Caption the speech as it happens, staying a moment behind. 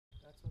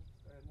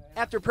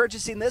After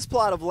purchasing this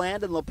plot of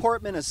land in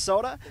LaPorte,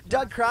 Minnesota,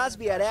 Doug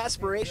Crosby had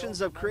aspirations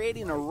of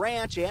creating a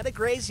ranch and a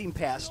grazing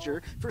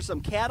pasture for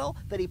some cattle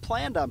that he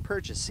planned on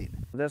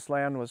purchasing. This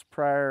land was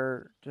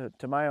prior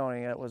to my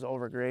owning it, was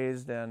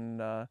overgrazed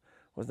and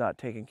was not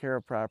taken care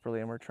of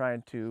properly, and we're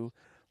trying to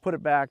put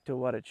it back to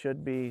what it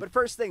should be. But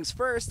first things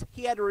first,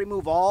 he had to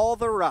remove all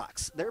the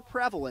rocks. They're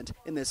prevalent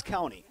in this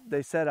county.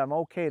 They said I'm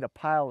okay to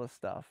pile the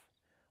stuff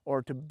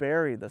or to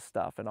bury the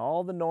stuff and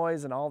all the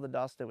noise and all the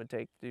dust it would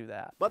take to do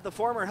that. But the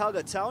former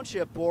Helga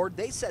Township Board,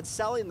 they said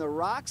selling the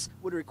rocks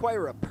would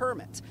require a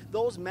permit.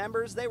 Those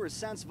members, they were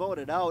since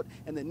voted out,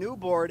 and the new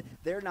board,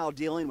 they're now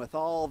dealing with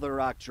all the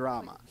rock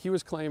drama. He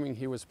was claiming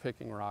he was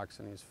picking rocks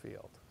in his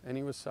field, and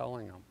he was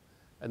selling them,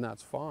 and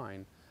that's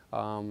fine.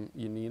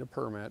 You need a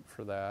permit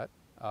for that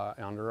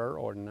under our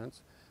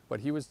ordinance, but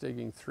he was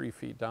digging 3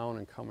 feet down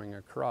and coming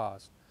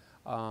across.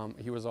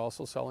 He was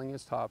also selling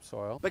his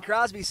topsoil. But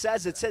Crosby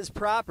says it's his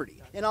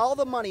property, and all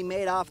the money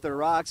made off the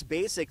rocks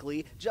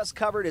basically just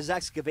covered his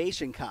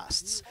excavation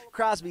costs.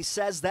 Crosby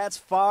says that's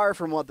far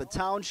from what the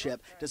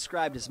township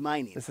described as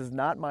mining. This is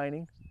not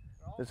mining.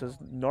 This is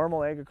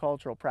normal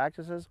agricultural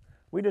practices.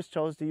 We just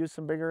chose to use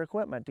some bigger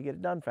equipment to get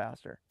it done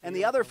faster. And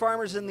the other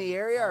farmers in the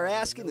area are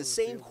asking the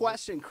same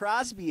question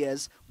Crosby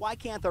is: why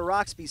can't the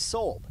rocks be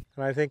sold?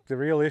 And I think the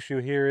real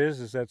issue here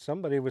is that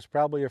somebody was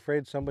probably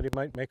afraid somebody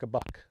might make a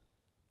buck.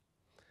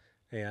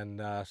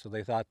 And so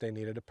they thought they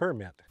needed a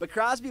permit. But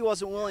Crosby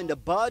wasn't willing to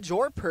budge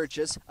or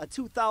purchase a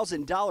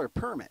 $2,000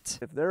 permit.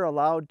 If they're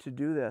allowed to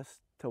do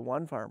this to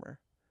one farmer,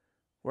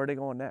 where are they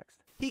going next?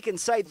 He can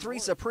cite 3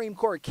 Supreme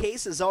Court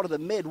cases out of the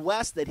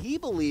Midwest that he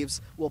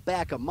believes will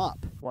back him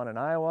up. One in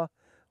Iowa,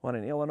 one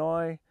in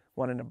Illinois,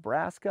 one in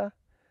Nebraska,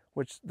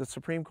 which the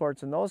Supreme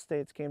Courts in those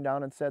states came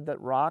down and said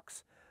that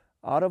rocks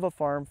out of a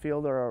farm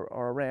field or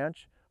a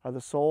ranch are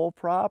the sole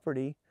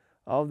property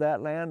of that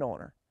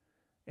landowner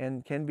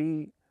and can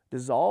be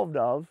dissolved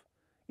of,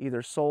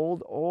 either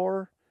sold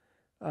or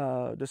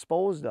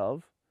disposed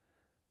of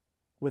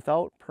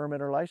without permit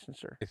or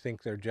licensure. I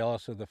think they're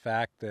jealous of the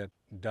fact that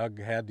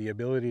Doug had the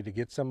ability to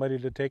get somebody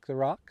to take the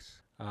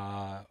rocks.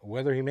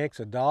 Whether he makes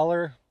 $1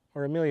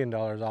 or $1 million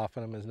off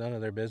of them is none of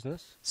their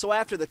business. So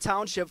after the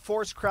township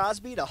forced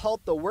Crosby to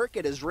halt the work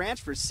at his ranch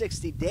for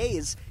 60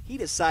 days, he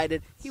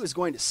decided he was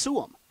going to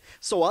sue him,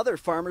 so other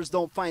farmers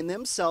don't find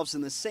themselves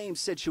in the same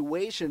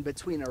situation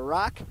between a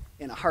rock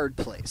and a hard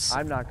place.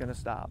 I'm not going to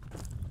stop.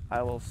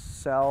 I will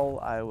sell,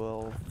 I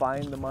will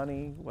find the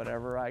money,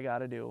 whatever I got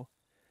to do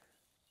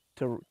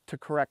to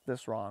correct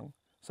this wrong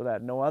so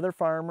that no other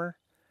farmer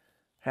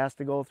has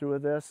to go through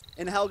with this.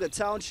 In Helga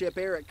Township,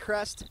 Eric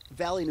Crest,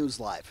 Valley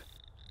News Live.